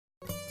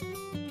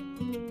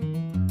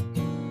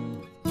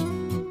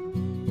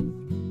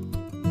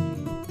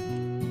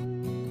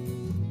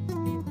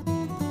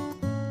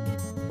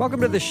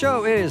Welcome to the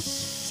show. It is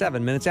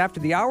 7 minutes after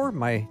the hour.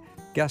 My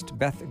guest,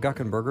 Beth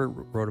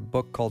Guckenberger, wrote a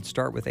book called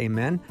Start with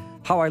Amen,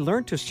 How I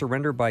Learned to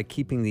Surrender by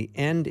Keeping the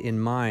End in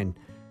Mind.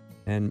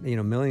 And,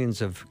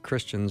 millions of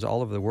Christians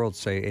all over the world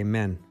say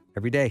amen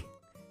every day.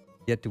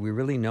 Yet do we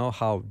really know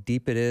how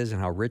deep it is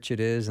and how rich it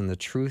is and the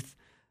truth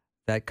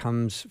that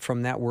comes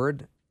from that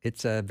word?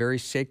 It's a very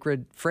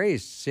sacred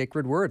phrase,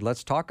 sacred word.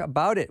 Let's talk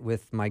about it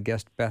with my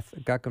guest, Beth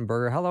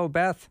Guckenberger. Hello,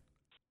 Beth.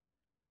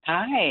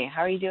 Hi,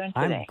 how are you doing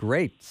today? I'm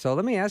great. So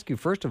let me ask you,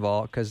 first of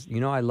all, because,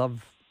 I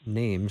love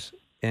names.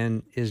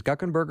 And is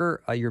Guckenberger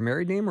your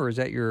married name, or is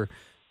that your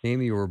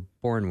name you were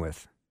born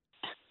with?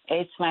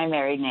 It's my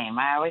married name.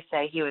 I always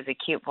say he was a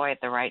cute boy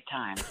at the right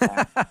time.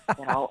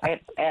 So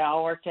it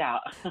all worked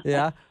out.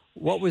 Yeah.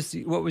 What was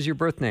your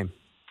birth name?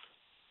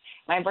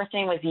 My birth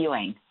name was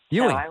Ewing.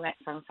 Ewing. So I went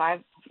from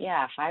 5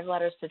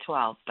 letters to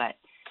 12, but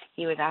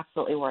he was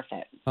absolutely worth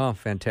it. Oh,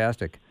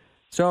 fantastic.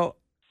 So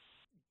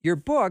your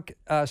book,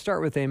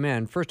 Start with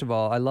Amen. First of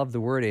all, I love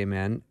the word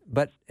amen,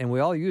 and we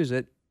all use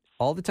it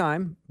all the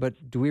time,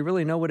 but do we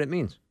really know what it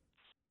means?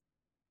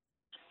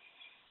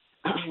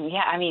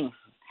 Yeah,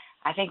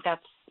 I think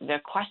that's the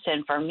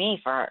question for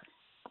me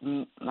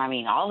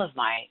all of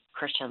my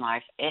Christian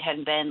life. It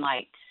had been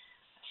like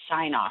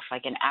sign off,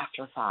 like an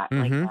afterthought,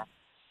 like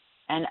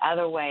an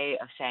other way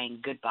of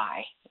saying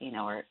goodbye,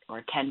 or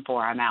 10-4,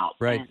 I'm out.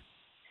 Right.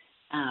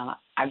 And,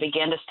 I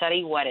began to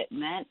study what it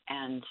meant,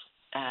 and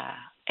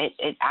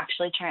it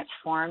actually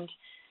transformed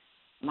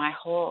my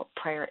whole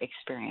prayer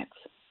experience.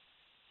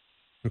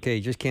 Okay,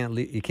 you can't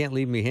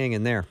leave me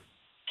hanging there.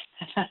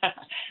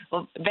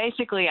 Well,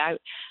 basically,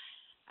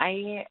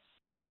 I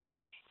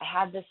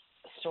had this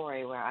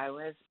story where I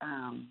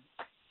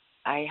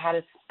had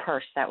this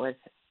purse that was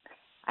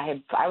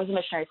I was a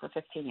missionary for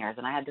 15 years,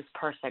 and I had this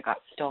purse that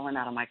got stolen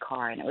out of my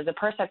car, and it was a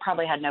purse I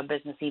probably had no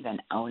business even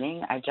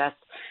owning. I just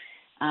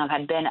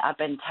had been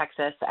up in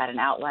Texas at an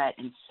outlet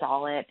and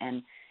saw it,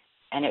 and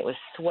it was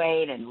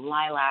suede and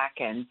lilac,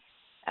 and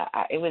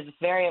it was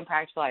very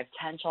impractical. I have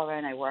 10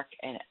 children. I work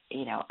in,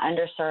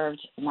 underserved,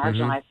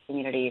 marginalized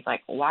communities.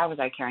 Like, why was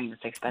I carrying this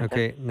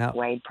expensive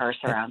suede purse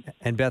around?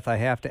 And Beth, I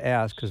have to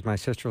ask, because my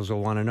sisters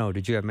will want to know,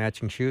 did you have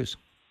matching shoes?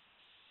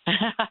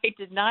 I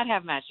did not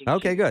have matching shoes.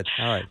 Okay, good.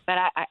 All right. But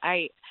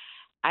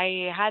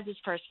I had this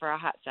purse for a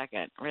hot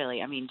second,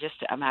 really. Just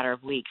a matter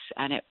of weeks,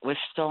 and it was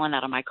stolen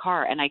out of my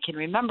car. And I can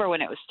remember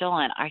when it was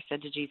stolen, I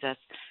said to Jesus,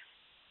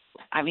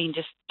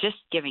 just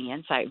giving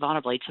insight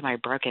vulnerably to my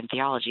broken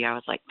theology, I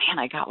was like, man,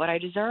 I got what I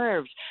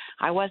deserved.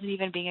 I wasn't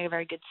even being a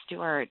very good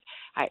steward.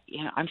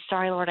 I'm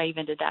sorry, Lord, I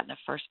even did that in the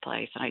first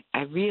place. And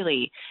I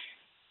really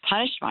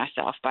punished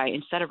myself by,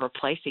 instead of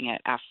replacing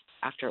it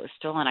after it was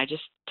stolen, I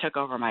just took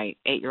over my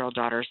 8-year-old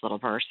daughter's little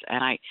purse,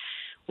 and I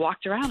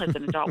walked around as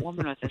an adult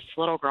woman with this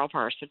little girl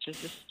purse, which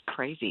is just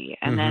crazy.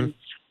 And then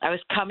I was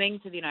coming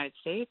to the United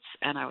States,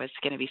 and I was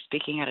going to be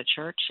speaking at a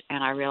church,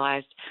 and I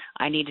realized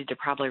I needed to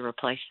probably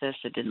replace this.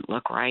 It didn't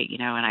look right,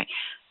 and I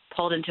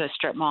pulled into a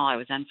strip mall I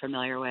was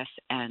unfamiliar with,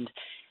 and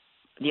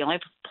the only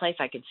place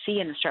I could see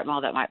in the strip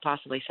mall that might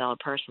possibly sell a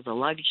purse was a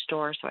luggage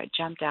store. So I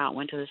jumped out,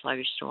 went to this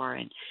luggage store,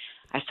 and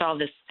I saw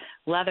this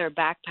leather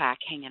backpack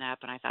hanging up,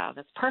 and I thought, oh,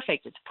 that's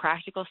perfect. It's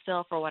practical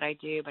still for what I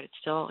do, but it's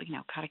still,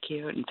 kind of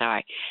cute. And so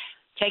I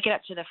take it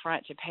up to the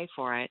front to pay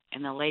for it,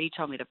 and the lady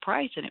told me the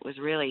price, and it was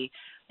really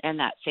in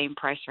that same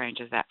price range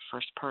as that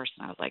first purse.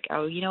 And I was like,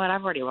 oh, you know what?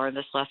 I've already learned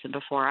this lesson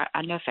before.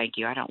 I no, thank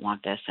you. I don't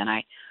want this. And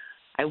I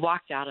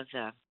walked out of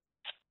the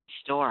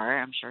store.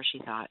 I'm sure she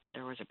thought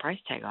there was a price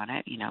tag on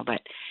it,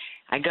 but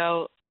I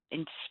go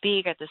and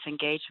speak at this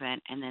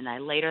engagement, and then I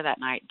later that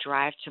night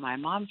drive to my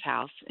mom's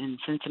house in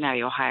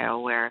Cincinnati, Ohio,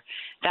 where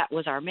that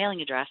was our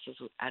mailing address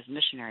as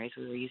missionaries.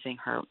 We were using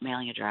her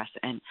mailing address,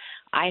 and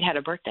I had had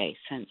a birthday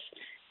since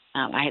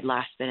I had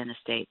last been in the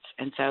States.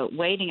 And so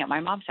waiting at my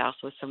mom's house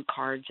was some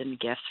cards and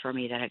gifts for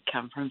me that had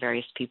come from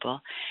various people.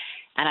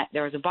 And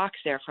there was a box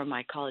there from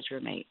my college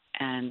roommate,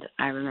 and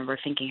I remember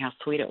thinking how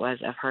sweet it was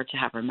of her to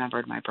have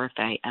remembered my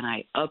birthday. And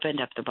I opened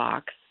up the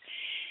box,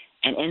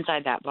 and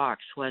inside that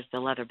box was the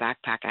leather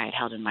backpack I had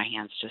held in my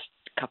hands just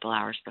a couple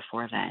hours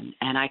before then.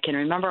 And I can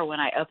remember when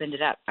I opened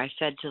it up, I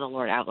said to the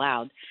Lord out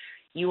loud,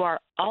 you are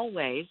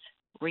always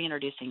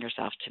reintroducing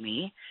yourself to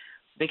me,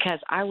 because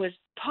I was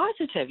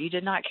positive you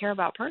did not care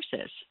about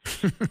purses.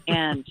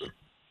 And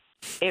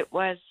it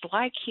was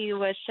like he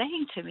was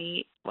saying to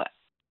me,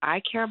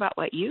 I care about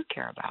what you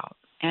care about.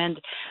 And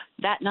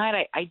that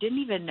night I didn't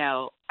even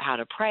know how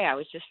to pray. I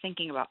was just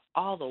thinking about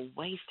all the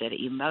wasted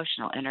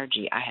emotional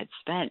energy I had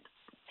spent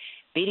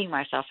beating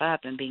myself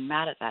up and being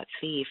mad at that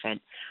thief. And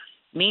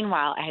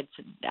meanwhile,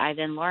 I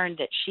then learned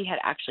that she had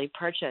actually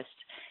purchased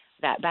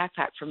that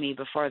backpack for me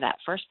before that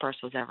first purse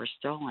was ever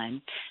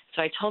stolen.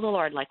 So I told the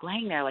Lord,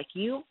 laying there,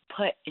 you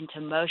put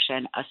into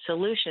motion a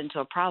solution to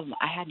a problem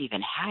I hadn't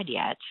even had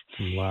yet.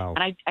 Wow.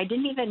 And I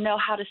didn't even know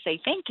how to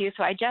say thank you.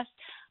 So I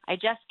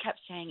just kept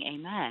saying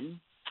amen,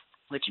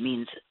 which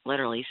means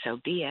literally so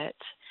be it.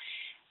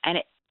 And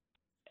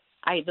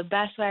the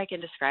best way I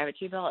can describe it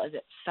to you, Bill, is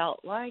it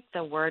felt like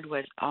the word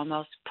was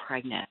almost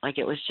pregnant.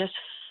 It was just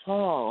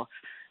full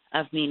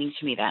of meaning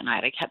to me that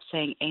night. I kept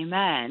saying,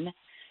 amen.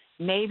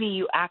 Maybe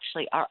you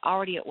actually are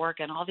already at work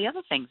in all the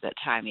other things that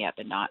tie me up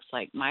in knots,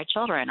 like my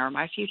children or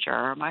my future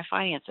or my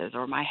finances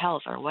or my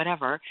health or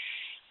whatever.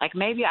 Like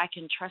maybe I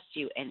can trust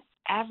you in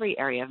every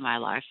area of my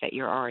life that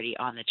you're already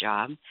on the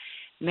job.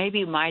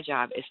 Maybe my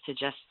job is to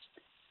just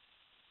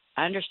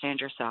understand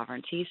your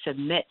sovereignty,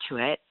 submit to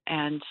it,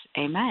 and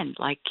amen,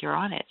 like you're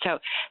on it. So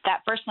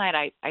that first night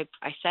I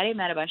said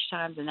amen a bunch of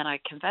times, and then I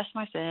confessed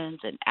my sins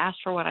and asked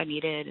for what I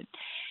needed.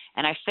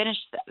 And I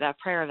finished that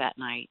prayer that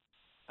night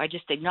by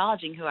just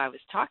acknowledging who I was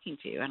talking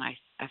to. And I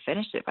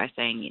finished it by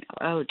saying,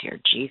 oh, dear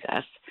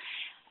Jesus.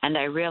 And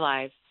I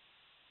realized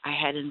I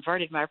had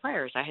inverted my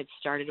prayers. I had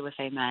started with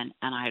amen,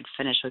 and I had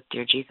finished with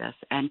dear Jesus.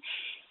 And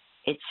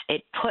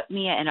it put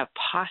me in a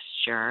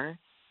posture,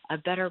 a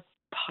better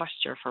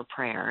posture for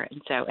prayer.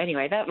 And so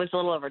anyway, that was a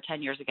little over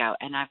 10 years ago,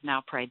 and I've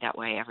now prayed that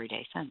way every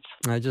day since.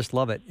 I just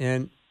love it.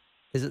 And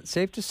is it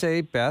safe to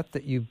say, Beth,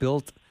 that you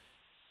built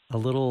a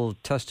little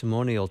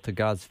testimonial to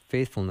God's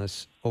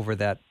faithfulness over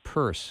that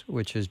purse,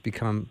 which has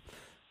become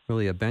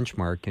really a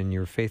benchmark in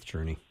your faith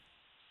journey?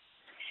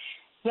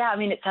 Yeah, I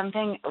mean, it's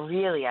something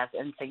really as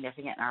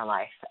insignificant in our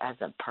life as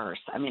a purse.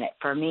 I mean,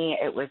 for me,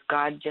 it was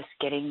God just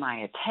getting my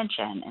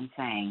attention and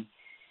saying,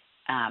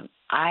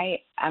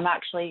 I'm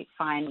actually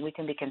fine. We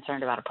can be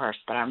concerned about a purse,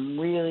 but I'm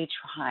really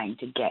trying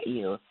to get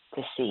you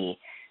to see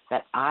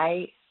that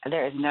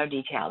there is no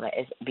detail that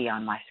is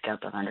beyond my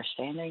scope of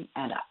understanding,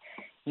 and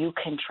you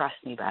can trust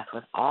me, Beth,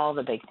 with all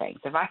the big things.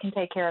 If I can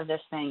take care of this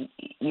thing,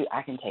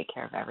 I can take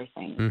care of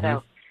everything. Mm-hmm.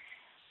 So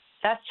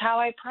that's how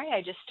I pray.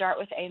 I just start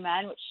with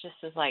amen, which just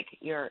is like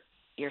you're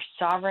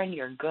sovereign,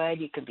 you're good,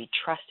 you can be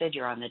trusted,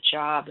 you're on the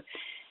job.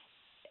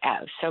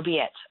 So be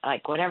it.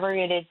 Like whatever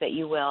it is that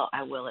you will,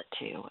 I will it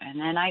too. And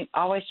then I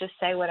always just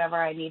say whatever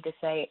I need to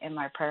say in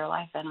my prayer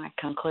life, and I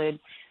conclude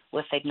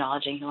with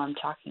acknowledging who I'm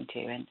talking to.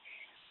 And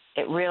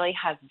it really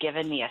has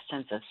given me a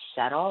sense of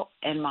settle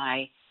in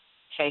my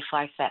faith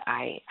life that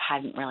I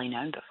hadn't really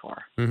known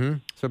before. Mm-hmm.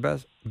 So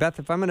Beth,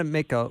 if I'm going to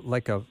make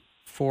a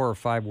 4 or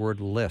 5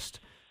 word list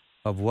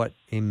of what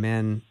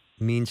amen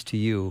means to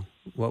you,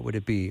 what would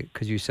it be?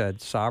 Because you said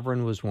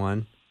sovereign was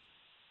one,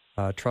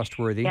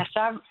 trustworthy. Yes,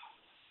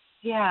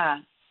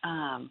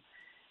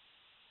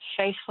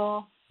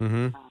 faithful.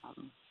 Mm-hmm.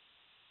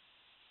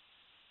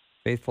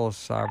 Faithful,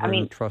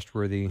 sovereign,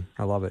 trustworthy.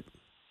 I love it.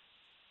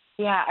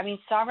 Yeah, I mean,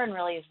 sovereign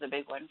really is the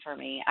big one for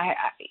me. I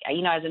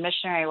as a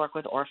missionary, I work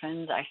with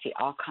orphans. I see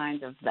all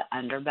kinds of the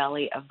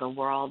underbelly of the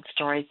world,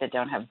 stories that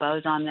don't have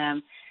bows on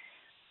them,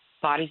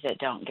 bodies that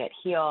don't get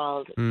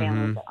healed, mm-hmm.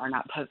 families that are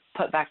not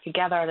put back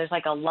together. There's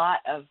like a lot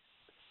of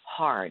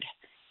hard.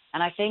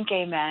 And I think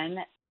amen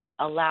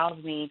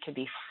allows me to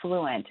be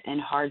fluent in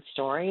hard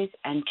stories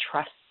and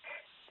trust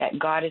that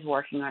God is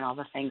working on all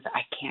the things that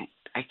I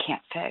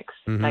can't fix.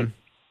 Mm-hmm. Like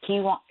he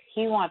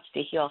wants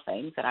to heal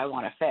things that I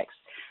want to fix.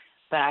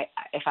 But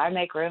if I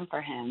make room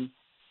for him,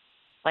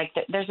 like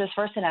there's this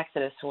verse in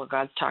Exodus where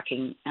God's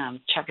talking,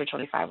 chapter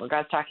 25, where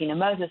God's talking to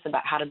Moses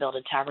about how to build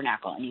a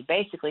tabernacle. And he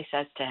basically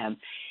says to him,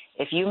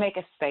 if you make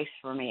a space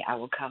for me, I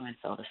will come and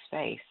fill the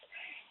space.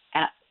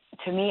 And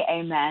to me,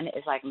 amen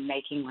is like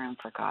making room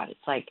for God.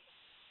 It's like,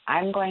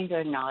 I'm going to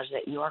acknowledge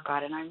that you are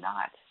God and I'm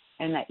not.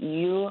 And that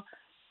you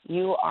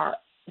are,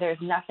 there's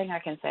nothing I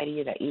can say to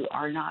you that you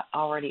are not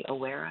already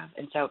aware of.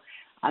 And so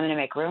I'm going to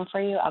make room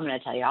for you. I'm going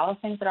to tell you all the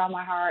things that are on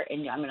my heart,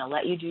 and I'm going to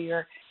let you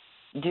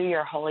do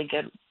your holy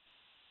good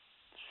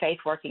faith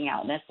working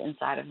outness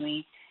inside of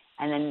me.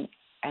 And then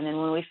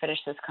when we finish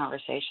this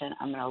conversation,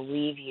 I'm going to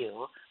leave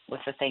you with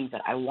the things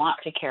that I want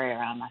to carry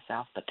around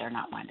myself, but they're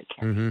not mine to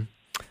carry.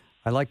 Mm-hmm.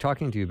 I like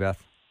talking to you,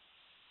 Beth.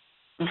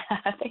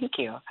 Thank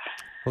you.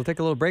 We'll take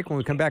a little break. When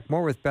we come back,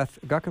 more with Beth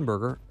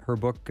Guckenberger. Her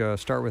book,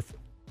 Start With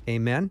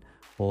Amen.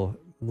 We'll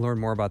learn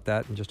more about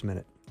that in just a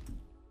minute.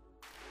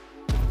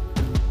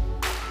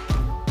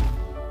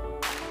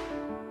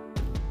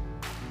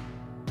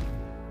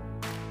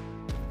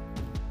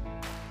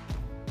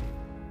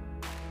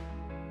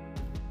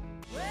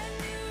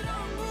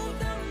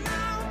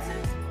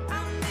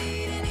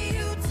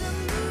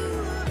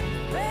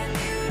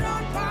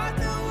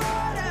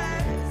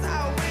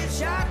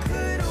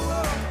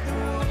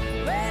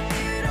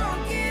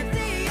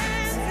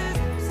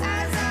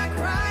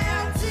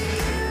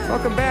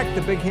 Welcome back.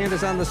 The big hand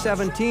is on the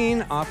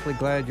 17. Awfully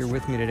glad you're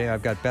with me today.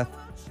 I've got Beth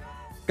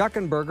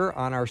Guckenberger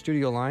on our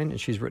studio line, and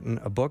she's written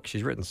a book.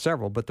 She's written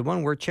several, but the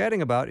one we're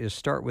chatting about is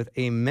Start With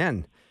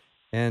Amen.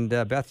 And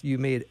Beth, you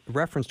made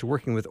reference to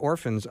working with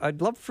orphans.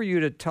 I'd love for you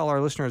to tell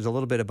our listeners a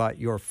little bit about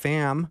your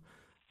fam.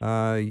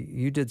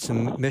 You did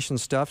some mission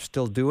stuff,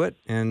 still do it,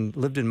 and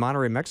lived in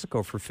Monterrey,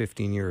 Mexico for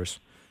 15 years.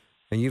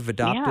 And you've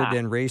adopted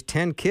and raised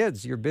 10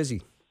 kids. You're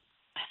busy.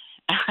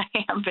 I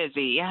am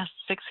busy. Yes,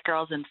 6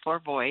 girls and 4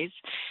 boys.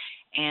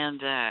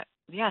 And,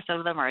 some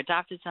of them are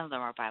adopted, some of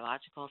them are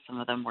biological, some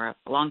of them were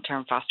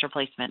long-term foster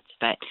placements.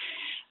 But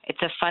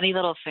it's a funny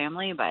little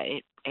family, but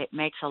it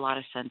makes a lot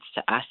of sense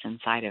to us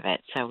inside of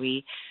it. So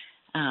we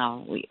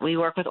We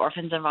work with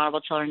orphans and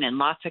vulnerable children in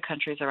lots of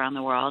countries around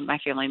the world. My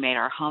family made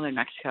our home in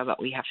Mexico, but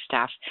we have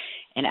staff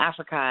in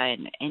Africa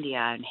and India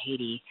and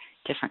Haiti,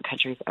 different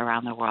countries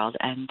around the world.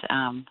 And,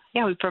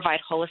 we provide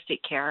holistic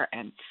care,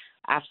 and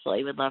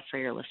absolutely would love for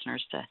your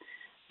listeners to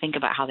think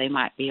about how they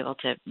might be able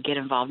to get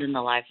involved in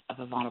the life of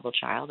a vulnerable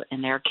child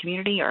in their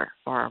community or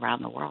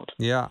around the world.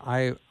 Yeah,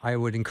 I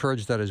would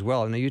encourage that as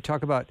well. Now, you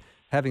talk about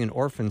having an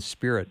orphan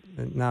spirit.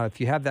 Now,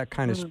 if you have that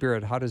kind of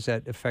spirit, how does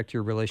that affect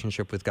your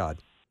relationship with God?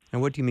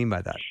 And what do you mean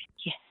by that?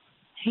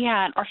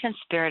 Yeah, an orphan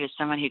spirit is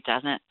someone who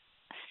doesn't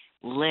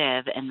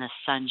live in the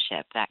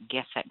sonship, that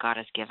gift that God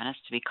has given us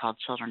to be called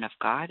children of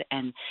God.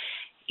 And,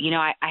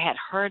 I had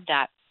heard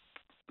that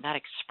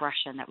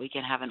expression that we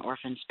can have an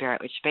orphan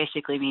spirit, which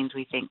basically means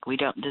we think we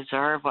don't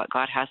deserve what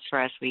God has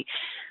for us. We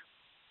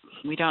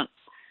don't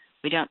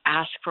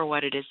ask for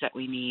what it is that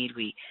we need.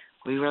 We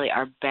really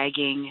are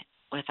begging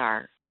with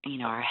our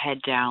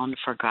head down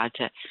for God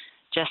to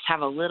just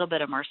have a little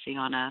bit of mercy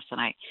on us.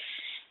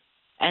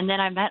 And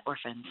then I met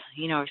orphans.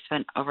 I've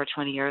spent over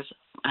 20 years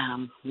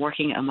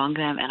working among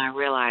them, and I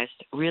realized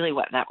really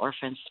what that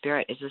orphan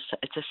spirit is.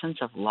 It's a sense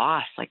of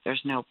loss. Like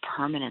there's no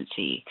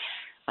permanency.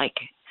 Like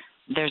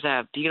there's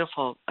a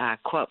beautiful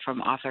quote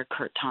from author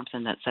Kurt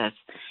Thompson that says,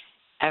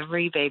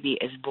 "Every baby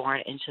is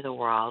born into the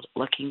world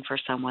looking for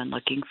someone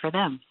looking for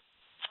them."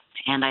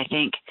 And I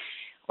think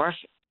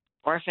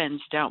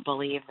orphans don't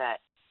believe that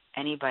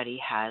anybody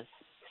has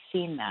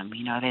seen them.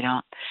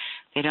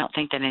 They don't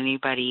think that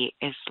anybody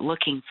is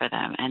looking for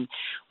them. And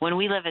when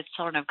we live as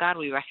children of God,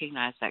 we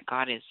recognize that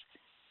God is,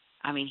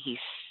 he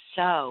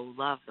so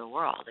loved the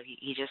world.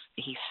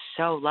 He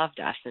so loved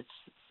us. It's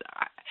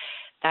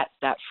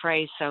that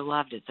phrase, so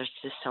loved, it's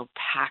just so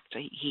packed.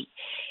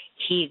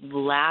 He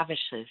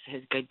lavishes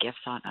his good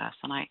gifts on us.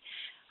 And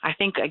I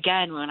think,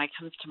 again, when it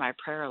comes to my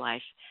prayer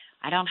life,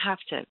 I don't have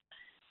to,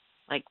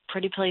 like,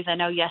 pretty please, I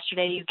know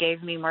yesterday you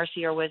gave me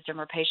mercy or wisdom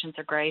or patience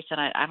or grace, and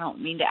I don't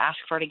mean to ask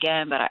for it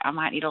again, but I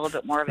might need a little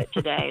bit more of it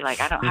today. Like,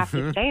 I don't have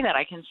to say that.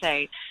 I can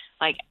say,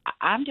 like,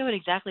 I'm doing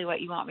exactly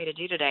what you want me to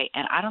do today,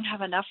 and I don't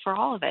have enough for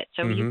all of it.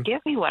 So you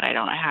give me what I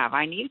don't have.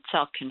 I need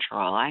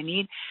self-control. I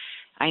need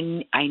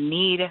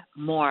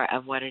more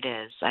of what it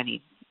is. I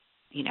need,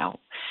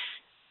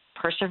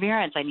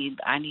 perseverance. I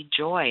need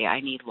joy.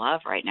 I need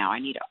love right now. I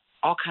need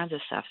all kinds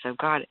of stuff. So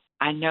God,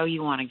 I know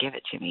you want to give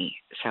it to me.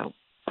 So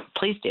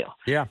please do.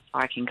 Yeah. So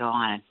I can go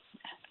on.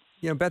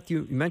 Beth,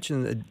 you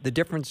mentioned the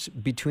difference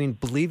between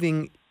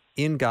believing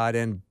in God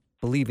and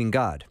believing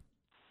God.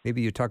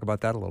 Maybe you talk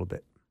about that a little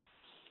bit.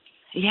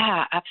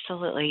 Yeah,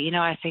 absolutely.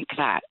 I think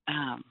that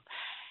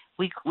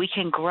we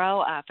can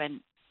grow up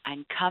and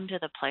come to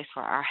the place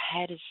where our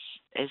head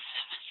is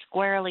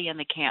squarely in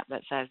the camp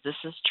that says this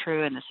is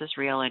true and this is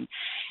real, and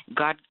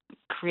God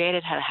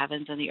created the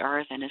heavens and the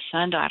earth, and his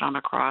son died on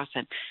a cross,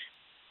 and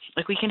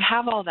like we can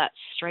have all that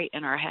straight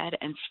in our head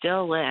and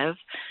still live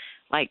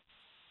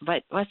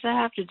but what's that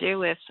have to do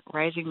with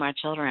raising my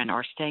children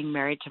or staying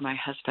married to my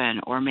husband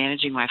or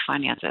managing my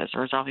finances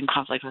or resolving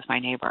conflict with my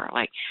neighbor?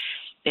 Like,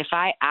 if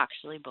I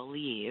actually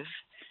believe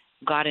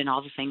God in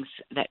all the things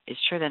that is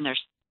true, then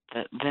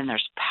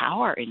there's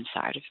power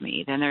inside of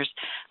me. Then there's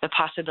the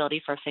possibility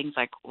for things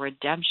like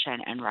redemption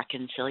and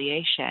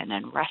reconciliation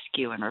and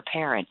rescue and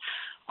repair and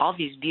all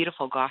these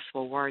beautiful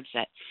gospel words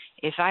that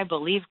if I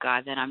believe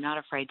God, then I'm not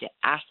afraid to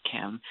ask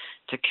him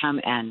to come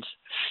and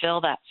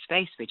fill that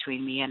space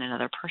between me and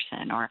another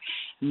person or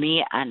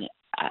me and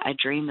a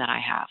dream that I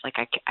have. Like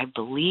I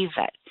believe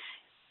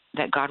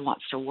that God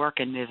wants to work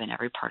and move in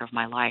every part of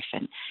my life.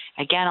 And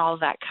again, all of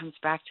that comes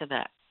back to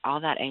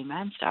all that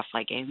amen stuff,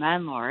 like,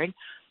 amen, Lord.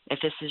 If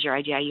this is your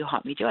idea, you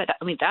help me do it.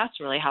 That's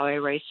really how I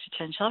raised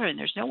 10 children.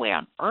 There's no way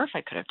on earth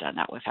I could have done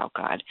that without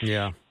God.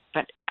 Yeah.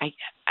 But I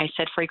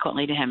said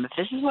frequently to him, if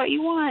this is what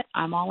you want,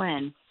 I'm all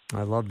in.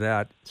 I love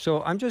that.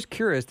 So I'm just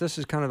curious, this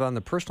is kind of on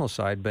the personal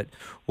side, but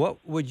what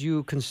would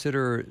you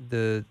consider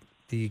the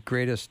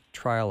greatest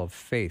trial of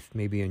faith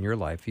maybe in your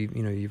life?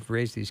 You've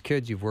raised these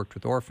kids, you've worked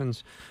with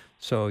orphans,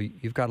 so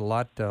you've got a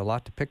lot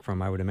to pick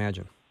from, I would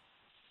imagine.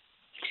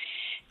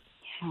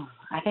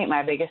 I think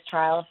my biggest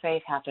trial of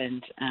faith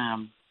happened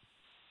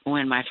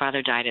when my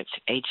father died at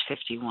age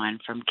 51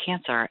 from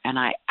cancer, and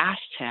I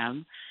asked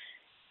him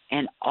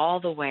in all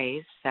the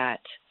ways that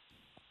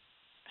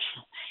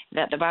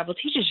the Bible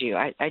teaches you.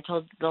 I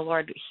told the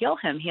Lord, heal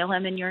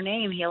him in your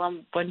name, heal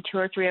him when 2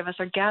 or 3 of us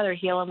are gathered,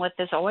 heal him with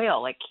this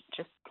oil, like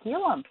just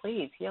heal him,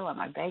 please, heal him,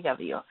 I beg of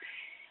you.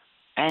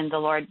 And the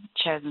Lord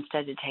chose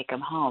instead to take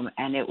him home,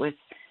 and it was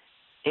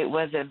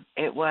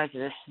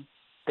this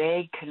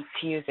big,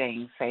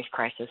 confusing faith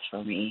crisis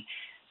for me,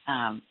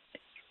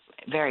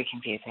 very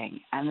confusing.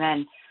 And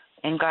then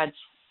in God's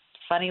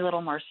funny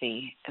little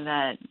mercy,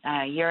 that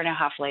a year and a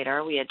half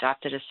later, we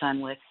adopted a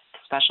son with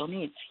special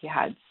needs. He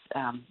had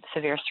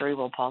severe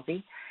cerebral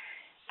palsy.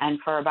 And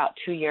for about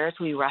 2 years,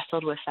 we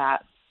wrestled with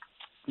that,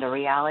 the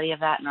reality of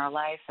that in our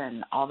life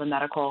and all the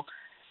medical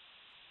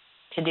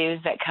to-dos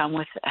that come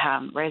with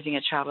raising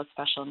a child with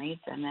special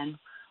needs. And then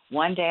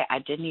one day, I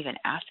didn't even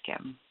ask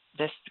him.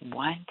 This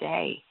one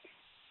day,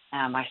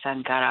 my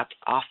son got up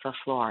off the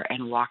floor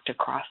and walked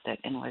across it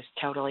and was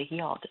totally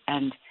healed.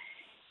 And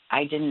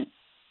I didn't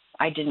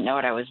know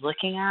what I was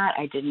looking at.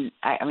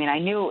 I mean, I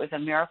knew it was a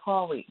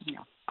miracle. We,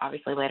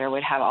 obviously later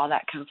would have all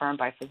that confirmed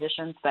by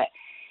physicians, but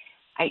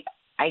I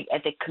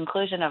at the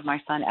conclusion of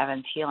my son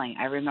Evan's healing,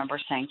 I remember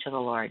saying to the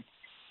Lord,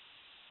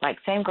 like,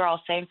 same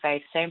girl, same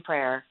faith, same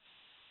prayer,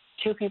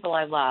 two people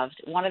I loved,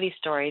 one of these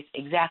stories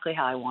exactly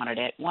how I wanted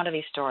it, one of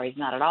these stories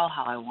not at all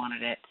how I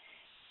wanted it.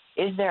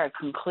 Is there a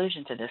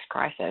conclusion to this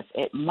crisis?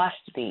 It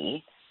must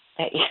be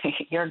that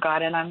you're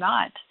God and I'm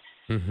not.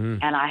 Mm-hmm.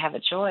 And I have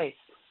a choice.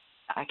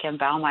 I can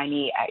bow my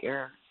knee at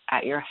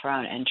your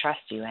throne and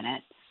trust you in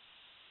it,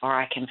 or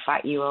I can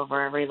fight you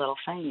over every little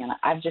thing. And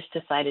I've just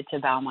decided to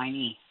bow my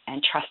knee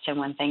and trust him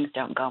when things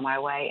don't go my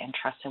way, and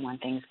trust him when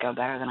things go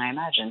better than I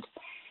imagined.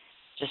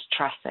 Just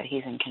trust that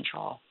he's in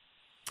control.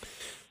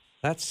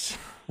 That's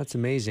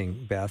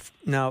amazing, Beth.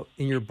 Now,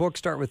 in your book,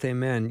 Start With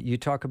Amen, you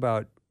talk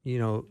about,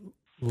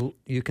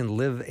 you can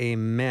live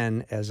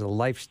amen as a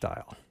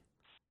lifestyle.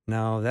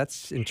 Now,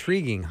 that's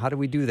intriguing. How do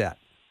we do that?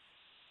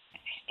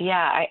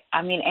 Yeah,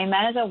 I mean,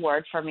 amen is a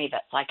word for me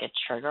that's like a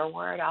trigger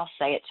word. I'll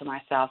say it to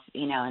myself,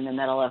 in the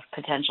middle of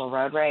potential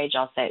road rage.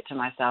 I'll say it to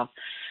myself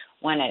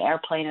when an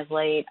airplane is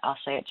late. I'll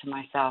say it to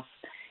myself.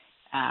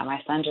 My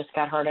son just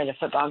got hurt at a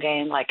football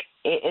game. Like,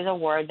 it is a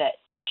word that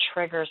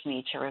triggers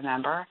me to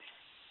remember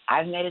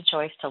I've made a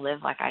choice to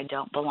live like I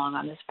don't belong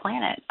on this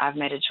planet. I've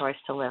made a choice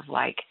to live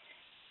like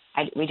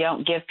we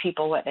don't give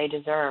people what they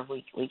deserve.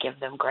 We give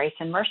them grace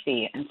and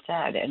mercy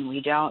instead, and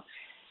we don't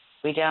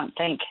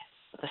think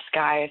the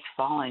sky is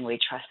falling. We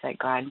trust that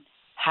God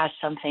has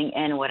something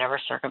in whatever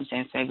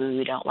circumstance maybe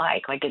we don't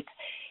like. Like,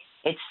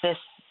 it's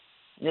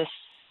this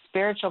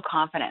spiritual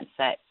confidence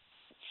that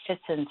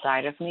sits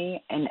inside of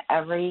me in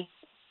every,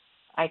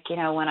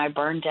 when I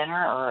burn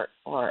dinner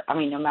or I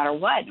mean, no matter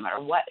what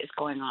is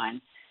going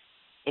on,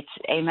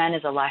 amen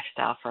is a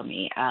lifestyle for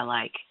me.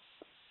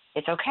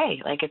 It's okay.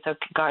 Like, it's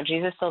okay. God,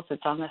 Jesus still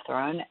sits on the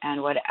throne,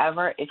 and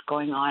whatever is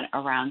going on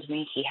around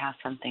me, he has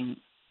something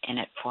in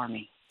it for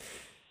me.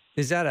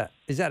 Is that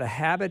a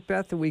habit,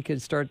 Beth, that we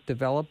could start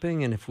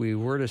developing? And if we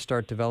were to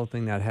start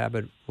developing that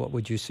habit, what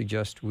would you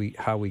suggest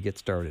how we get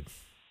started?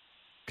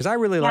 Because I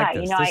really like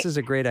this. This is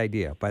a great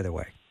idea, by the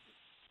way.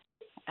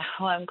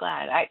 Well, I'm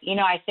glad. I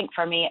think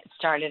for me, it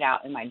started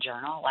out in my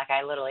journal. Like,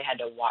 I literally had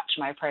to watch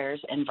my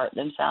prayers invert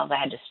themselves. I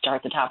had to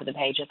start the top of the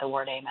page with the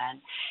word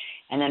amen.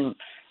 And then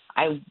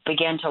I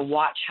began to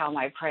watch how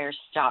my prayers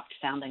stopped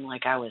sounding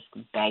like I was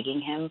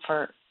begging him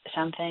for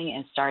something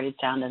and started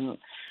sounding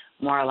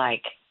more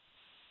like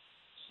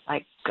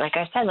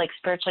I said, like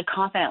spiritually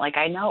confident. Like,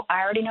 I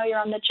already know you're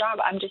on the job.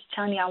 I'm just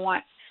telling you,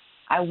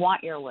 I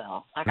want your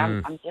will. Like,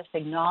 I'm just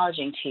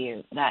acknowledging to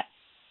you that.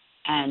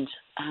 And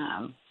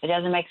it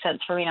doesn't make sense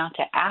for me not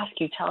to ask.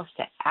 You tell us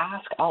to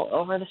ask all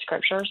over the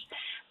scriptures,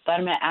 but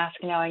I'm going to ask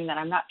knowing that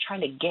I'm not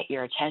trying to get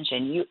your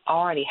attention. You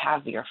already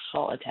have your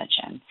full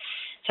attention.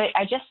 So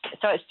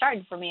it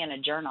started for me in a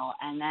journal,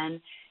 and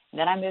then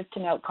I moved to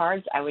note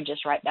cards. I would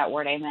just write that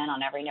word amen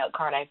on every note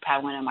card. I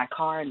had one in my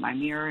car, in my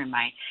mirror, in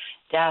my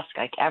desk,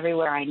 like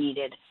everywhere I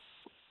needed,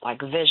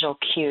 like visual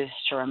cues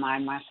to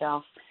remind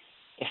myself,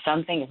 if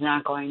something is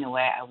not going the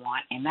way I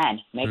want,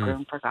 amen. Make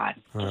room for God.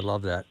 Oh, I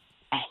love that.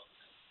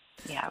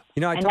 Yeah.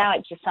 Now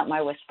it's just something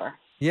I whisper.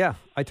 Yeah.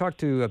 I talk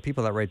to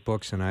people that write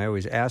books, and I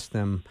always ask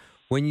them,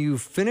 when you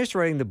finished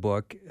writing the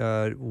book,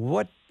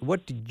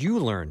 what did you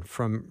learn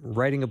from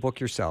writing a book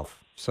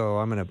yourself? So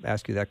I'm going to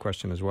ask you that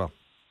question as well.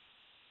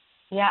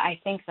 Yeah, I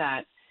think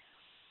that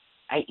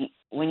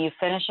when you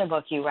finish a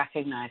book, you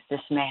recognize this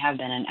may have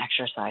been an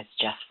exercise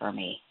just for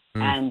me.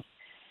 And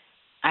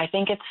I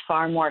think it's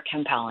far more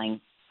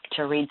compelling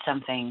to read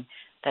something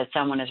that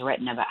someone has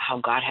written about how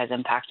God has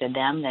impacted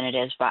them than it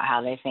is about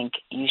how they think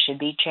you should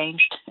be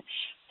changed.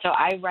 So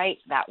I write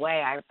that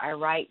way. I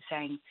write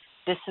saying,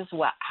 this is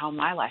how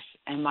my life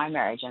and my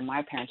marriage and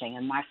my parenting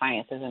and my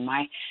finances and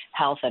my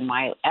health and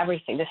my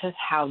everything, this is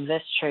how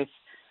this truth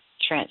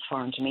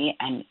transformed me,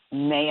 and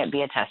may it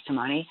be a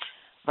testimony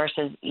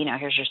versus,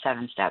 here's your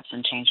 7 steps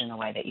and changing the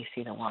way that you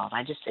see the world.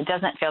 It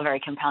doesn't feel very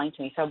compelling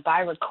to me. So by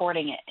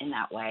recording it in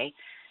that way,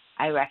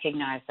 I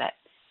recognize that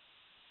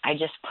I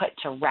just put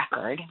to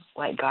record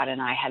what God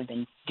and I had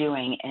been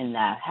doing in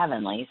the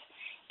heavenlies.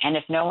 And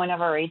if no one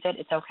ever reads it,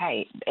 it's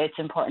okay. It's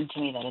important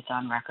to me that it's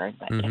on record.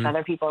 But if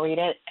other people read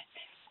it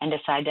and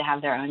decide to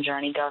have their own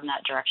journey go in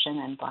that direction,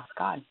 then bless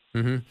God.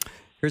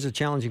 Here's a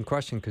challenging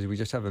question, because we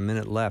just have a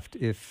minute left.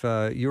 If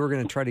you were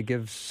going to try to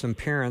give some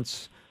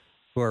parents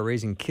who are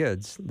raising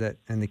kids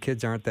and the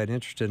kids aren't that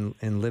interested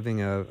in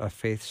living a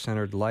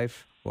faith-centered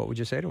life, what would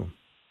you say to them?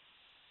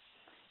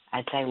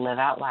 I'd say live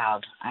out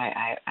loud.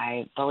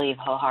 I believe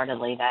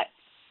wholeheartedly that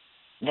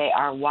they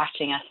are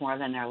watching us more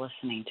than they're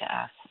listening to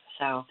us.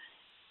 So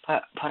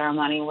put our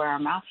money where our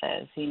mouth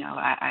is,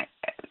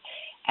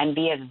 and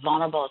be as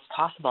vulnerable as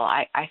possible.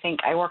 I think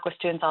I work with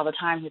students all the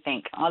time who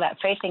think, oh, that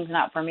faith thing's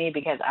not for me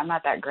because I'm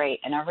not that great.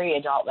 And every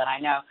adult that I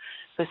know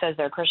who says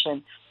they're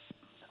Christian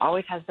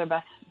always has their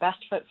best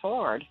foot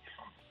forward.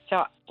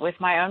 So with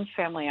my own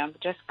family, I'm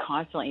just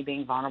constantly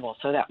being vulnerable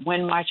so that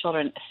when my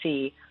children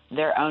see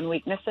their own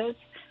weaknesses,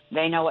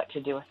 they know what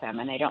to do with them,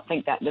 and they don't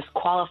think that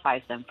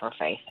disqualifies them for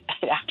faith.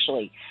 It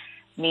actually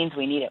means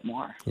we need it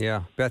more.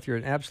 Yeah, Beth, you're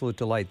an absolute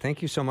delight.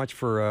 Thank you so much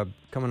for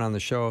coming on the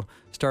show,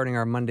 starting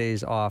our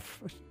Mondays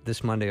off,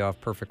 this Monday off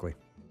perfectly.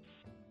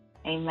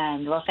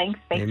 Amen. Well, thanks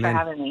Amen. for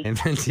having me.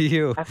 Amen to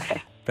you.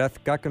 Okay.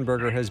 Beth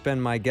Guckenberger has been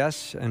my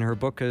guest, and her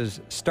book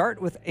is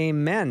Start with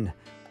Amen.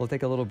 We'll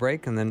take a little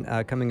break, and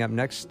then coming up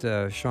next,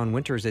 Sean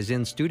Winters is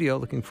in studio.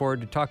 Looking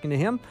forward to talking to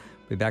him.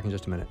 Be back in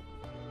just a minute.